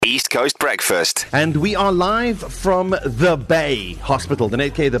East Coast Breakfast. And we are live from the Bay Hospital, the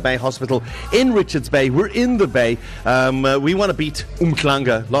Netcare The Bay Hospital in Richards Bay. We're in the Bay. We want to beat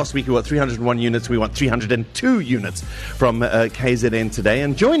Umhlanga. Last week we got 301 units. We want 302 units from KZN today.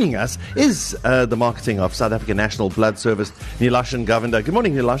 And joining us is the marketing of South African National Blood Service, Nilashan Govender. Good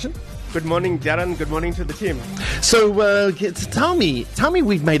morning, Nilashan. Good morning, Darren. Good morning to the team. So tell me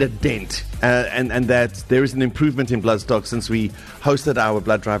we've made a dent and that there is an improvement in blood stock since we hosted our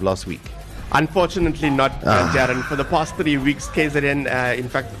blood drive last week. Unfortunately not, Darren. For the past 3 weeks, KZN, in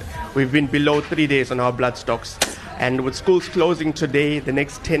fact, we've been below 3 days on our blood stocks. And with schools closing today, the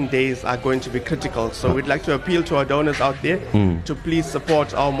next 10 days are going to be critical. So we'd like to appeal to our donors out there to please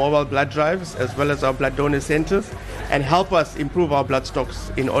support our mobile blood drives as well as our blood donor centers and help us improve our blood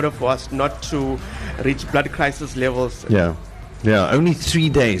stocks in order for us not to reach blood crisis levels. Yeah, only 3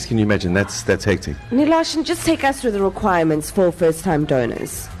 days. Can you imagine? That's hectic. Nilashan, just take us through the requirements for first-time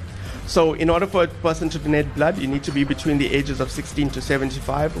donors. So in order for a person to donate blood, you need to be between the ages of 16 to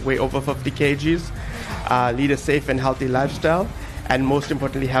 75, weigh over 50 kgs, lead a safe and healthy lifestyle, and most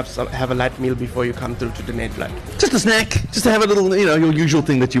importantly, have a light meal before you come through to donate blood. Just a snack, just to have a little, your usual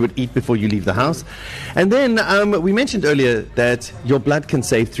thing that you would eat before you leave the house. And then we mentioned earlier that your blood can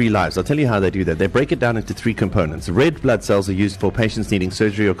save 3 lives. I'll tell you how they do that. They break it down into 3 components. Red blood cells are used for patients needing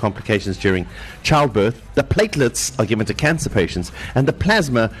surgery or complications during childbirth. The platelets are given to cancer patients. And the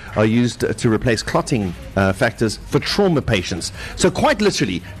plasma are used to replace clotting factors for trauma patients. So quite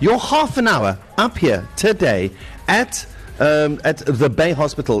literally, your half an hour up here today at the Bay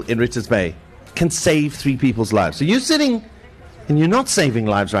Hospital in Richards Bay can save 3 people's lives. So you're sitting and you're not saving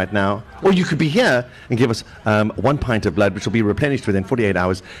lives right now, or you could be here and give us 1 pint of blood, which will be replenished within 48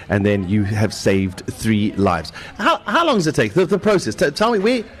 hours, and then you have saved 3 lives. How long does it take, the process? Tell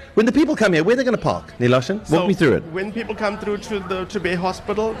me, when the people come here, where are they going to park? Nilashan, walk me through it. When people come through to Bay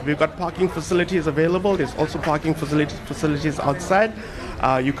Hospital, we've got parking facilities available. There's also parking facilities outside.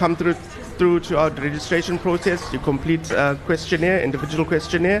 You come through to our registration process, you complete a questionnaire, individual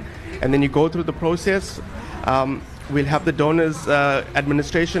questionnaire, and then you go through the process. We'll have the donors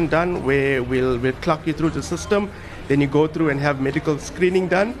administration done, where we'll clock you through the system. Then you go through and have medical screening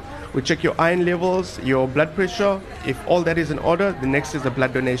done. We check your iron levels, your blood pressure. If all that is in order, the next is the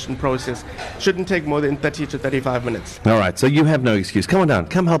blood donation process. Shouldn't take more than 30 to 35 minutes. All right, so you have no excuse. Come on down.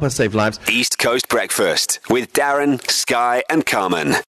 Come help us save lives. East Coast Breakfast with Darren, Sky and Carmen.